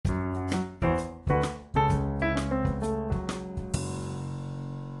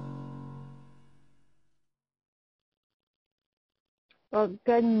Well,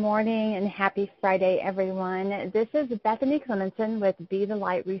 good morning and happy Friday, everyone. This is Bethany Clemenson with Be the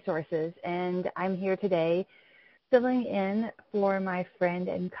Light Resources, and I'm here today filling in for my friend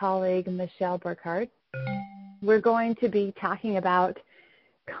and colleague, Michelle Burkhardt. We're going to be talking about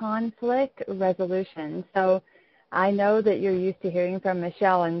conflict resolution. So I know that you're used to hearing from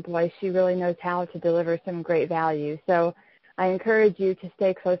Michelle, and boy, she really knows how to deliver some great value. So I encourage you to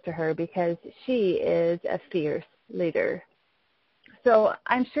stay close to her because she is a fierce leader. So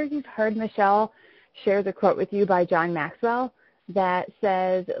I'm sure you've heard Michelle share the quote with you by John Maxwell that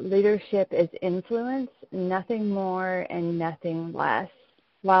says, leadership is influence, nothing more and nothing less.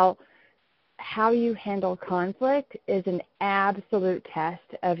 Well, how you handle conflict is an absolute test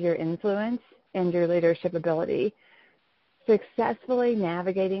of your influence and your leadership ability. Successfully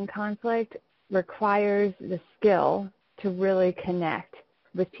navigating conflict requires the skill to really connect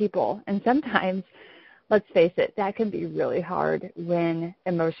with people. And sometimes, let's face it, that can be really hard when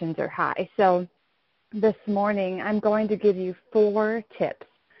emotions are high. So this morning, I'm going to give you 4 tips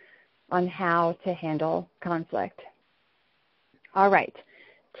on how to handle conflict. All right.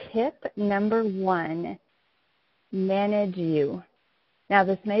 Tip number 1, manage you. Now,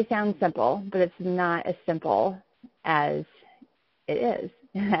 this may sound simple, but it's not as simple as it is,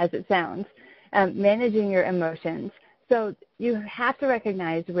 as it sounds. Managing your emotions. So you have to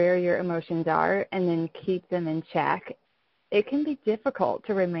recognize where your emotions are and then keep them in check. It can be difficult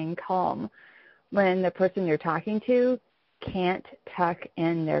to remain calm when the person you're talking to can't tuck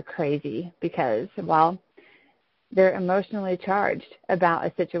in their crazy because, well, they're emotionally charged about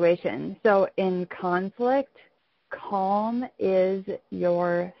a situation. So in conflict, calm is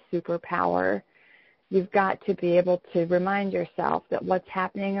your superpower. You've got to be able to remind yourself that what's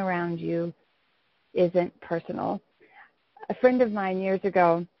happening around you isn't personal. A friend of mine years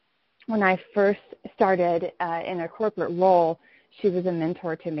ago, when I first started in a corporate role, she was a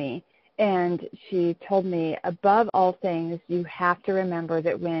mentor to me. And she told me, above all things, you have to remember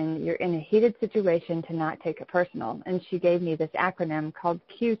that when you're in a heated situation to not take it personal. And she gave me this acronym called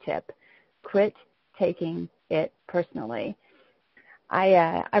Q-TIP, quit taking it personally.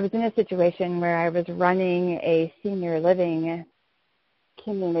 I was in a situation where I was running a senior living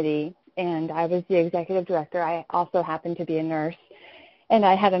community, and I was the executive director. I also happened to be a nurse, and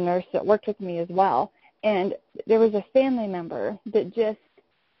I had a nurse that worked with me as well. And there was a family member that just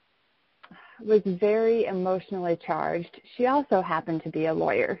was very emotionally charged. She also happened to be a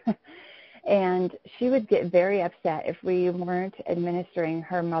lawyer, and she would get very upset if we weren't administering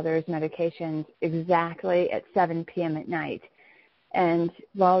her mother's medications exactly at 7 p.m. at night. And,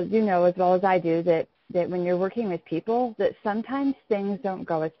 well, you know as well as I do that when you're working with people, that sometimes things don't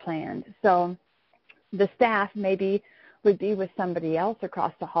go as planned. So the staff maybe would be with somebody else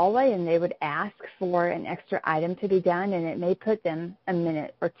across the hallway, and they would ask for an extra item to be done, and it may put them a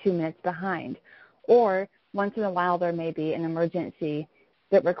minute or 2 minutes behind. Or once in a while there may be an emergency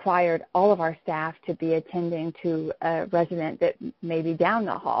that required all of our staff to be attending to a resident that may be down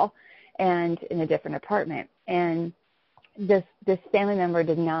the hall and in a different apartment. And this family member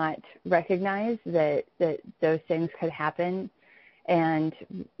did not recognize that those things could happen and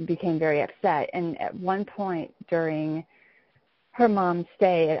became very upset. And at one point during her mom's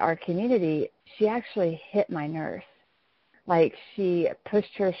stay at our community, she actually hit my nurse. Like, she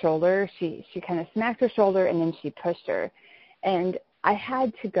pushed her shoulder. She kind of smacked her shoulder, and then she pushed her. And I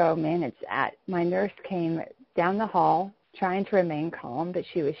had to go manage that. My nurse came down the hall trying to remain calm, but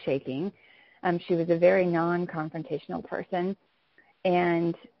she was shaking. She was a very non-confrontational person.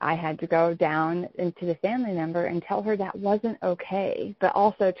 And I had to go down into the family member and tell her that wasn't okay, but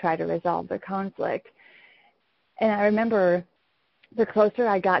also try to resolve the conflict. And I remember the closer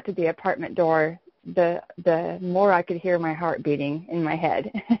I got to the apartment door, the more I could hear my heart beating in my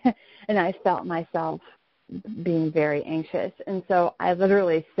head. And I felt myself being very anxious. And so I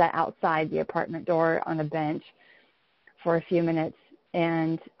literally sat outside the apartment door on a bench for a few minutes,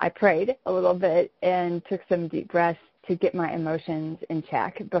 and I prayed a little bit and took some deep breaths to get my emotions in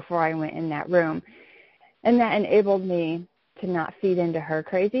check before I went in that room. And that enabled me to not feed into her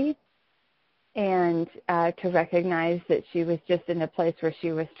crazy and to recognize that she was just in a place where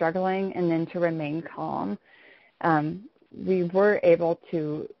she was struggling, and then to remain calm. We were able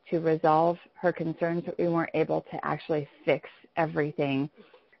to resolve her concerns, but we weren't able to actually fix everything.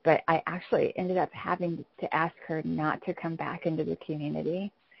 But I actually ended up having to ask her not to come back into the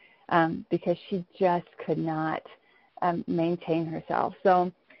community because she just could not maintain herself.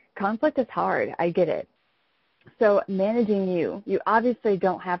 So conflict is hard. I get it. So managing you obviously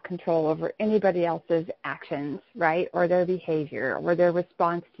don't have control over anybody else's actions, right, or their behavior or their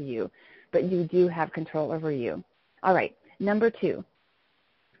response to you, but you do have control over you. All right, number 2,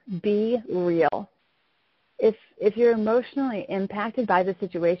 Be real. If you're emotionally impacted by the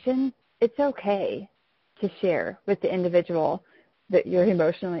situation, it's okay to share with the individual that you're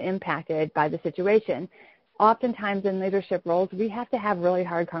emotionally impacted by the situation. Oftentimes in leadership roles, we have to have really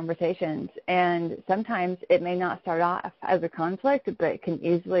hard conversations, and sometimes it may not start off as a conflict, but it can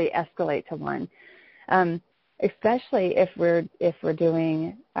easily escalate to one. Especially if we're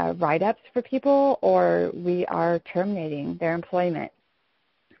doing write-ups for people or we are terminating their employment.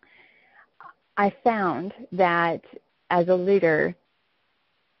 I found that as a leader,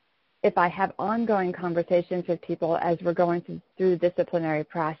 if I have ongoing conversations with people as we're going through the disciplinary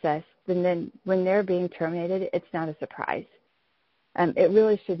process, then when they're being terminated, it's not a surprise. It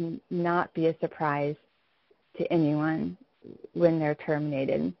really should not be a surprise to anyone when they're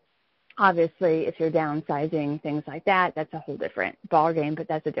terminated. Obviously, if you're downsizing, things like that, that's a whole different ballgame, but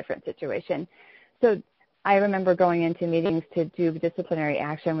that's a different situation. So I remember going into meetings to do disciplinary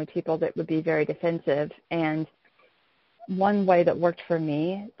action with people that would be very defensive, and one way that worked for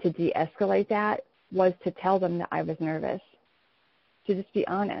me to de-escalate that was to tell them that I was nervous, to just be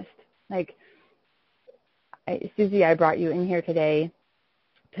honest. Like, Susie, I brought you in here today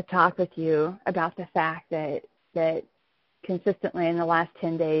to talk with you about the fact that consistently in the last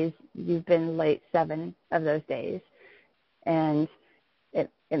 10 days, you've been late 7 of those days. And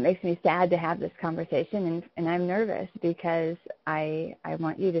it makes me sad to have this conversation, and I'm nervous because I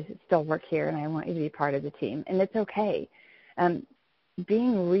want you to still work here, and I want you to be part of the team. And it's okay.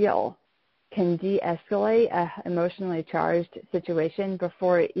 Being real can de-escalate an emotionally charged situation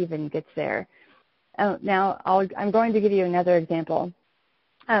before it even gets there. Now, I'm going to give you another example.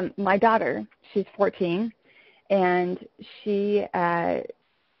 My daughter, she's 14, and she and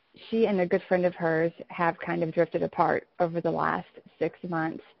a good friend of hers have kind of drifted apart over the last 6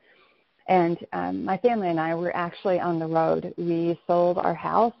 months. And my family and I were actually on the road. We sold our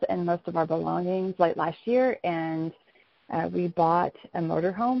house and most of our belongings late last year, and we bought a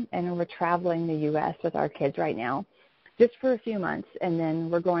motorhome, and we're traveling the U.S. with our kids right now, just for a few months, and then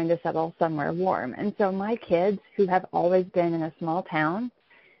we're going to settle somewhere warm. And so my kids, who have always been in a small town,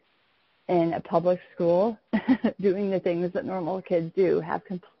 in a public school, doing the things that normal kids do, have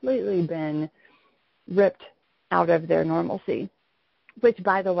completely been ripped out of their normalcy, which,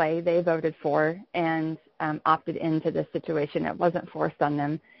 by the way, they voted for and opted into this situation. It wasn't forced on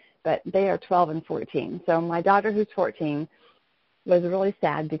them, but they are 12 and 14. So my daughter, who's 14, was really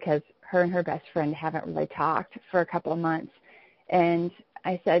sad because her and her best friend haven't really talked for a couple of months. And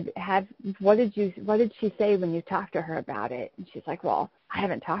I said, what did she say when you talked to her about it? And she's like, well, I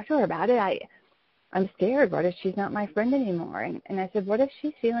haven't talked to her about it. I'm scared. What if she's not my friend anymore? And I said, what if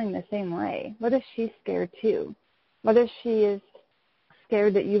she's feeling the same way? What if she's scared too? What if she is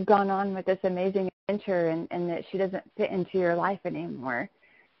scared that you've gone on with this amazing adventure and that she doesn't fit into your life anymore?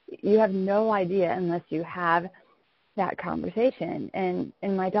 You have no idea unless you have that conversation. And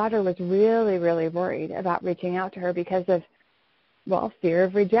my daughter was really, really worried about reaching out to her because of, well, fear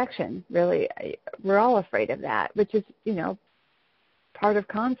of rejection. Really, we're all afraid of that, which is, part of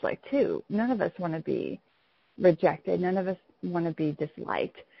conflict too. None of us want to be rejected. None of us want to be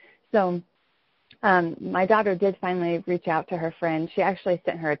disliked. So my daughter did finally reach out to her friend. She actually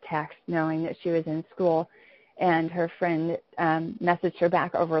sent her a text knowing that she was in school, and her friend messaged her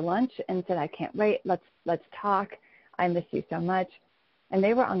back over lunch and said, I can't wait. Let's talk. I miss you so much. And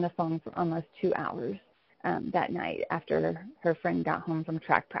they were on the phone for almost 2 hours that night after her friend got home from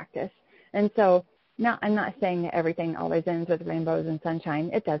track practice. And so I'm not saying that everything always ends with rainbows and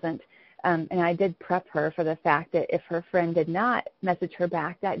sunshine. It doesn't. And I did prep her for the fact that if her friend did not message her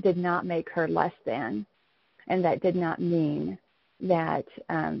back, that did not make her less than, and that did not mean that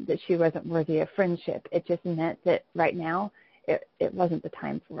she wasn't worthy of friendship. It just meant that right now it wasn't the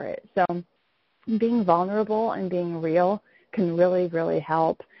time for it. So being vulnerable and being real can really, really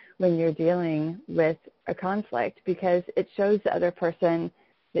help when you're dealing with a conflict, because it shows the other person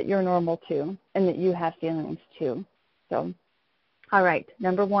that you're normal too and that you have feelings too. So, all right,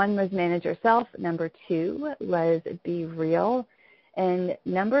 number 1 was manage yourself. Number 2 was be real. And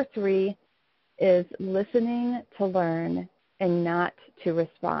number 3 is listening to learn and not to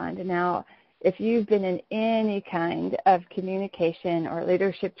respond. Now, if you've been in any kind of communication or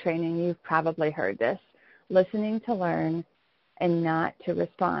leadership training, you've probably heard this: listening to learn and not to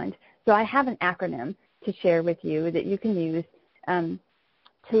respond. So I have an acronym to share with you that you can use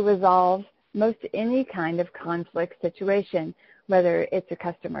to resolve most any kind of conflict situation, whether it's a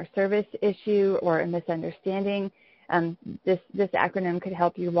customer service issue or a misunderstanding. This acronym could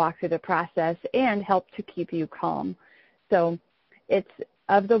help you walk through the process and help to keep you calm. So it's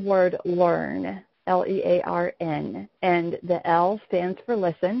of the word learn. Learn. And the L stands for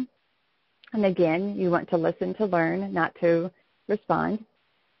listen. And again, you want to listen to learn, not to respond.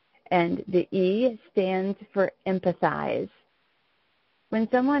 And the E stands for empathize. When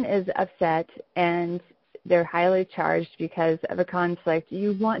someone is upset and they're highly charged because of a conflict,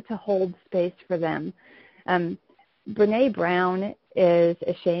 you want to hold space for them. Brene Brown is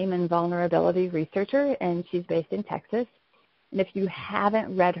a shame and vulnerability researcher, and she's based in Texas. And if you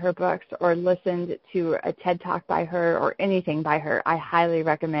haven't read her books or listened to a TED Talk by her or anything by her, I highly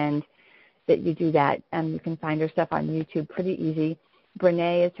recommend that you do that. You can find her stuff on YouTube pretty easy.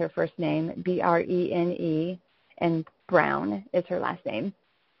 Brene is her first name, Brene, and Brown is her last name.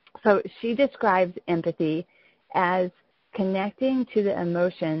 So she describes empathy as connecting to the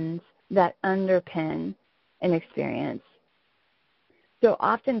emotions that underpin an experience. So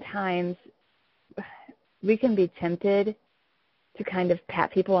oftentimes we can be tempted to kind of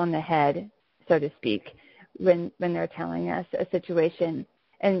pat people on the head, so to speak, when they're telling us a situation,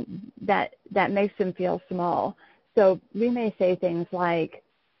 and that makes them feel small. So we may say things like,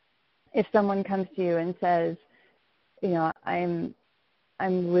 if someone comes to you and says, I'm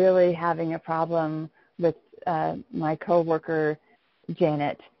really having a problem with my coworker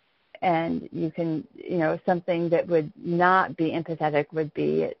Janet, and you can, something that would not be empathetic would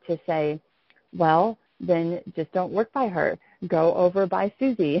be to say, well, then just don't work by her. Go over by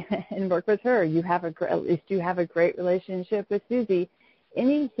Susie and work with her. At least you have a great relationship with Susie.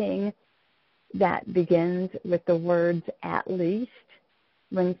 Anything that begins with the words "at least"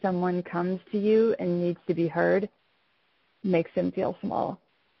 when someone comes to you and needs to be heard makes them feel small.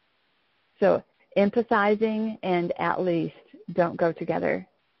 So empathizing and "at least" don't go together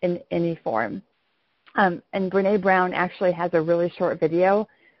in any form. And Brene Brown actually has a really short video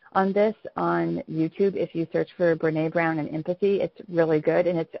on this on YouTube. If you search for Brene Brown and empathy, it's really good,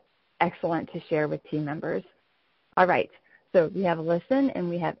 and it's excellent to share with team members. All right, so we have listen and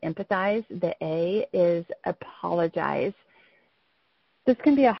we have empathize. The A is apologize. This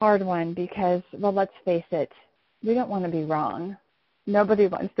can be a hard one because, well, let's face it, we don't want to be wrong. Nobody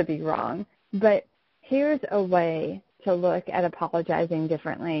wants to be wrong. But here's a way to look at apologizing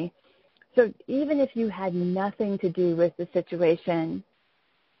differently. So even if you had nothing to do with the situation,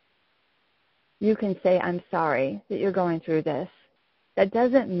 you can say, I'm sorry that you're going through this. That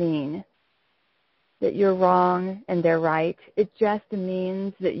doesn't mean that you're wrong and they're right. It just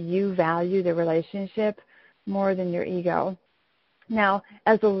means that you value the relationship more than your ego. Now,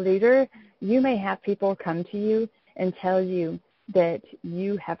 as a leader, you may have people come to you and tell you that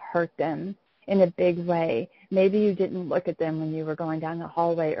you have hurt them in a big way. Maybe you didn't look at them when you were going down the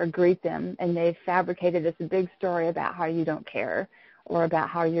hallway or greet them, and they've fabricated this big story about how you don't care, or about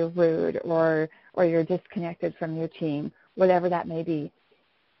how you're rude, or you're disconnected from your team, whatever that may be.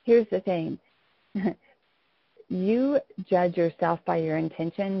 Here's the thing. You judge yourself by your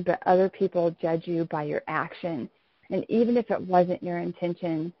intention, but other people judge you by your action. And even if it wasn't your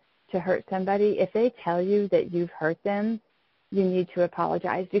intention to hurt somebody, if they tell you that you've hurt them, you need to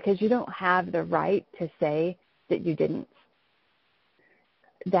apologize, because you don't have the right to say that you didn't.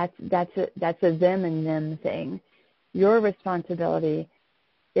 That's a them and them thing. Your responsibility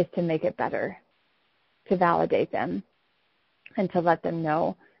is to make it better, to validate them, and to let them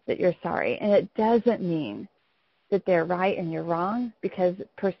know that you're sorry. And it doesn't mean that they're right and you're wrong, because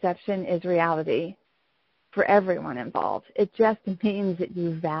perception is reality for everyone involved. It just means that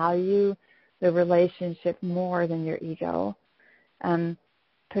you value the relationship more than your ego.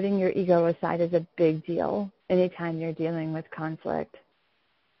 Putting your ego aside is a big deal anytime you're dealing with conflict.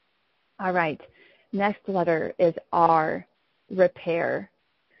 All right, next letter is R, repair.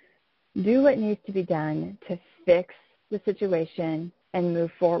 Do what needs to be done to fix the situation and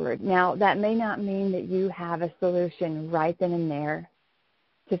move forward. Now, that may not mean that you have a solution right then and there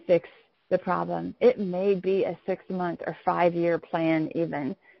to fix the problem. It may be a 6-month or 5-year plan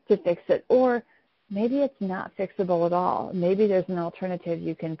even to fix it, or maybe it's not fixable at all. Maybe there's an alternative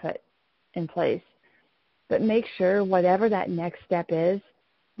you can put in place. But make sure whatever that next step is,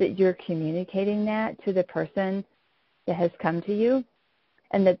 that you're communicating that to the person that has come to you,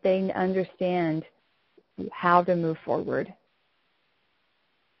 and that they understand how to move forward.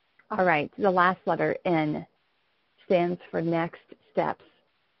 All right, the last letter, N, stands for next steps.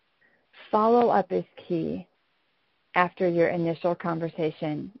 Follow up is key after your initial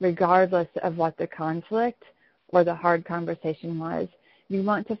conversation, regardless of what the conflict or the hard conversation was. You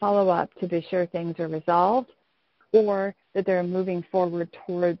want to follow up to be sure things are resolved or that they're moving forward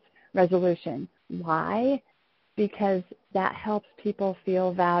towards resolution. Why? Because that helps people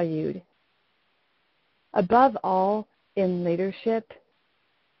feel valued. Above all, in leadership,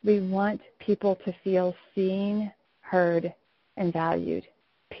 We want people to feel seen, heard, and valued,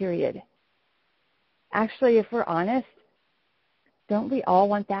 period. Actually, if we're honest, don't we all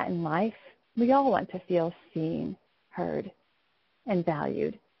want that in life? We all want to feel seen, heard, and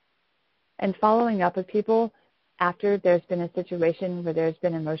valued. And following up with people after there's been a situation where there's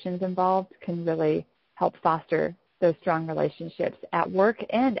been emotions involved can really help foster those strong relationships at work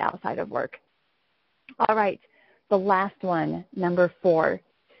and outside of work. All right, the last one, number 4,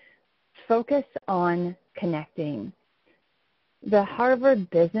 focus on connecting. The Harvard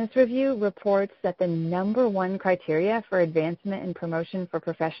Business Review reports that the number 1 criteria for advancement and promotion for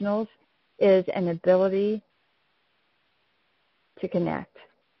professionals is an ability to connect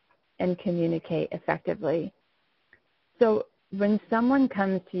and communicate effectively. So when someone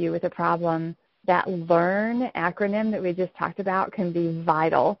comes to you with a problem, that LEARN acronym that we just talked about can be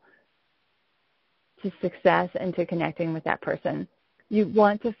vital to success and to connecting with that person. You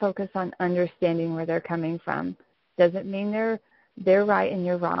want to focus on understanding where they're coming from. Doesn't mean they're right and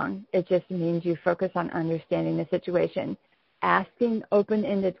you're wrong. It just means you focus on understanding the situation, asking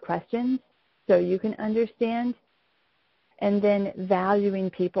open-ended questions so you can understand, and then valuing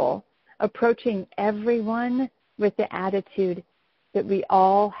people, approaching everyone with the attitude that we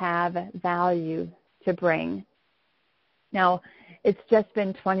all have value to bring. Now, it's just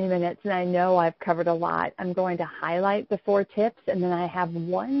been 20 minutes, and I know I've covered a lot. I'm going to highlight the 4 tips, and then I have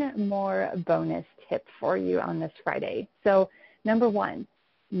one more bonus tip for you on this Friday. So, number 1,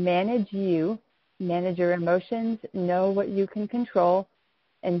 manage your emotions, know what you can control,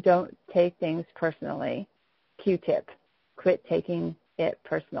 and don't take things personally. Q-tip, quit taking it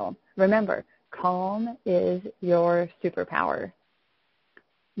personal. Remember, calm is your superpower.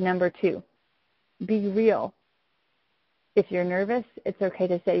 Number 2, be real. If you're nervous, it's okay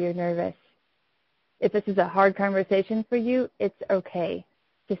to say you're nervous. If this is a hard conversation for you, it's okay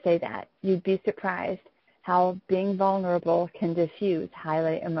to say that. You'd be surprised how being vulnerable can diffuse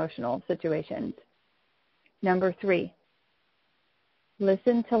highly emotional situations. Number 3,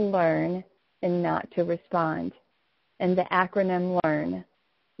 listen to learn and not to respond. And the acronym LEARN: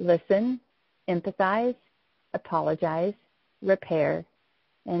 listen, empathize, apologize, repair,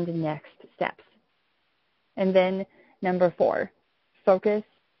 and next steps. And then number 4, focus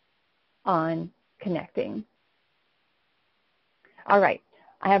on connecting. All right,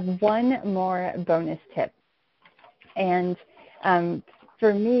 I have one more bonus tip. And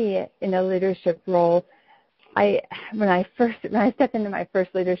for me, in a leadership role, when I stepped into my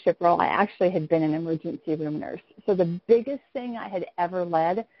first leadership role, I actually had been an emergency room nurse. So the biggest thing I had ever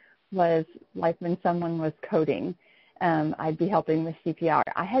led was like when someone was coding. I'd be helping with CPR.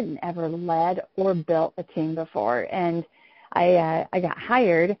 I hadn't ever led or built a team before, and I got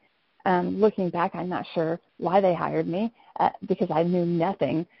hired. Looking back, I'm not sure why they hired me because I knew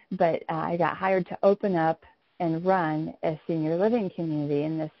nothing, but I got hired to open up and run a senior living community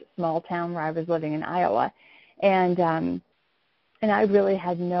in this small town where I was living in Iowa, and I really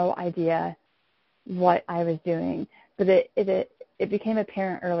had no idea what I was doing, but it became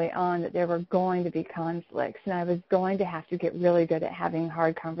apparent early on that there were going to be conflicts, and I was going to have to get really good at having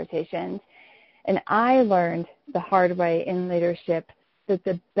hard conversations. And I learned the hard way in leadership that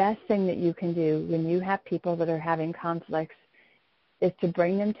the best thing that you can do when you have people that are having conflicts is to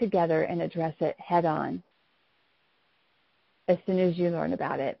bring them together and address it head on as soon as you learn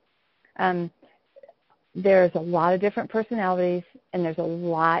about it. There's a lot of different personalities, and there's a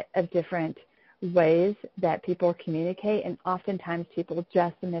lot of different ways that people communicate, and oftentimes people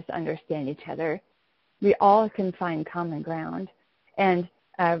just misunderstand each other. We all can find common ground. And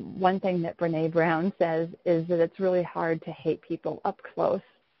one thing that Brene Brown says is that it's really hard to hate people up close,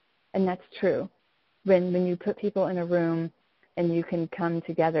 and that's true. When you put people in a room and you can come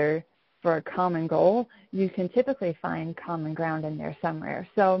together for a common goal, you can typically find common ground in there somewhere.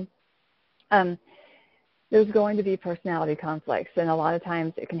 So there's going to be personality conflicts, and a lot of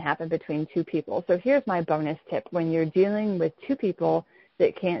times it can happen between 2 people. So here's my bonus tip. When you're dealing with 2 people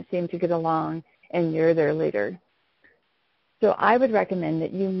that can't seem to get along and you're their leader, so I would recommend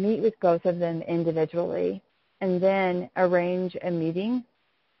that you meet with both of them individually and then arrange a meeting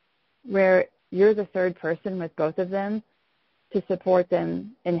where you're the third person with both of them to support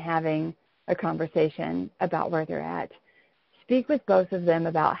them in having a conversation about where they're at. Speak with both of them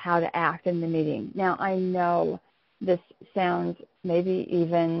about how to act in the meeting. Now, I know this sounds maybe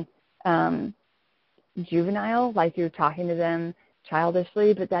even juvenile, like you're talking to them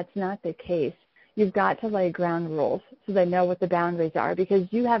childishly, but that's not the case. You've got to lay ground rules so they know what the boundaries are, because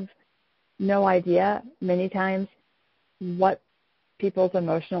you have no idea many times what people's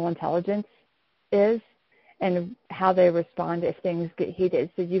emotional intelligence is, and how they respond if things get heated.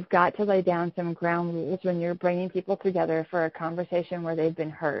 So you've got to lay down some ground rules when you're bringing people together for a conversation where they've been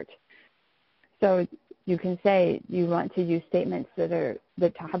hurt. So you can say you want to use statements that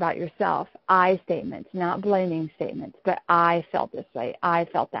talk about yourself, I statements, not blaming statements, but I felt this way, I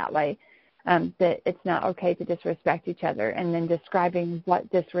felt that way, that it's not okay to disrespect each other, and then describing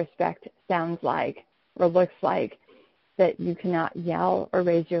what disrespect sounds like or looks like, that you cannot yell or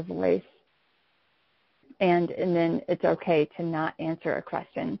raise your voice, and then it's okay to not answer a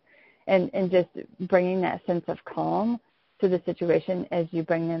question, and just bringing that sense of calm to the situation as you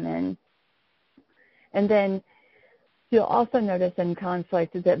bring them in. And then you'll also notice in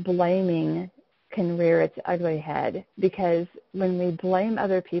conflict that blaming can rear its ugly head, because when we blame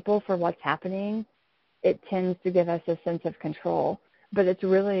other people for what's happening, it tends to give us a sense of control, but it's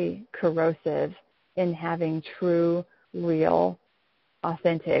really corrosive in having true, real,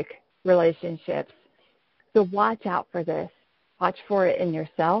 authentic relationships. So watch out for this. Watch for it in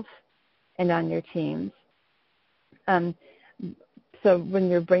yourself and on your teams. So when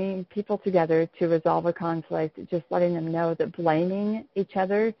you're bringing people together to resolve a conflict, just letting them know that blaming each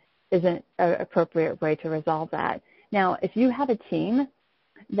other isn't an appropriate way to resolve that. Now, if you have a team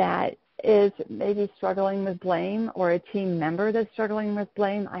that is maybe struggling with blame, or a team member that's struggling with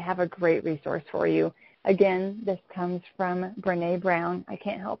blame, I have a great resource for you. Again, this comes from Brené Brown. I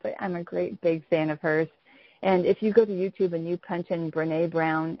can't help it. I'm a great big fan of hers. And if you go to YouTube and you punch in Brené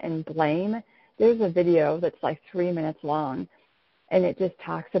Brown and blame, there's a video that's like 3 minutes long. And it just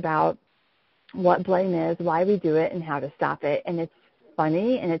talks about what blame is, why we do it, and how to stop it. And it's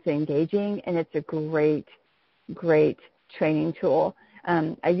funny, and it's engaging, and it's a great, great training tool.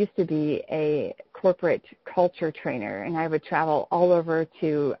 I used to be a corporate culture trainer, and I would travel all over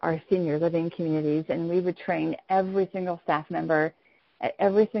to our senior living communities, and we would train every single staff member at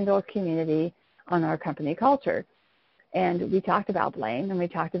every single community on our company culture. And we talked about blame, and we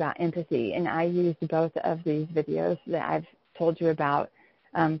talked about empathy, and I used both of these videos that I've told you about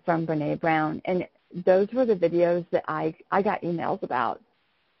from Brené Brown. And those were the videos that I got emails about.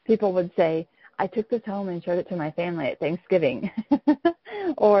 People would say, I took this home and showed it to my family at Thanksgiving.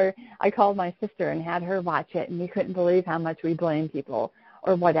 Or I called my sister and had her watch it, and we couldn't believe how much we blame people,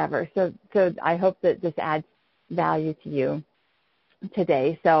 or whatever. So I hope that this adds value to you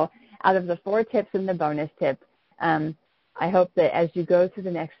today. So out of the 4 tips and the bonus tip, I hope that as you go through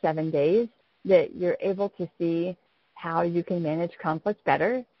the next 7 days, that you're able to see how you can manage conflict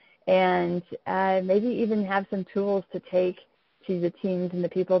better, and maybe even have some tools to take to the teams and the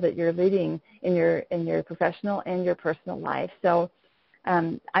people that you're leading in your professional and your personal life. So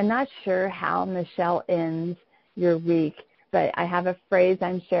I'm not sure how Michelle ends your week, but I have a phrase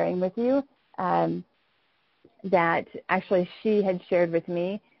I'm sharing with you that actually she had shared with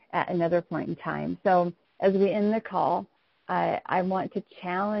me at another point in time. So as we end the call, I want to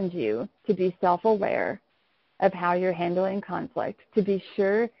challenge you to be self-aware of how you're handling conflict, to be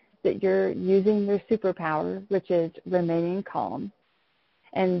sure that you're using your superpower, which is remaining calm,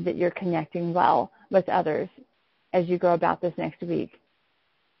 and that you're connecting well with others as you go about this next week.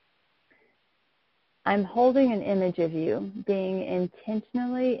 I'm holding an image of you being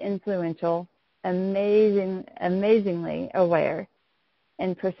intentionally influential, amazingly aware,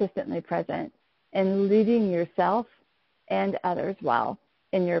 and persistently present, and leading yourself and others well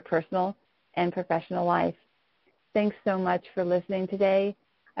in your personal and professional life. Thanks so much for listening today.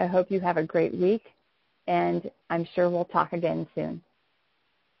 I hope you have a great week, and I'm sure we'll talk again soon.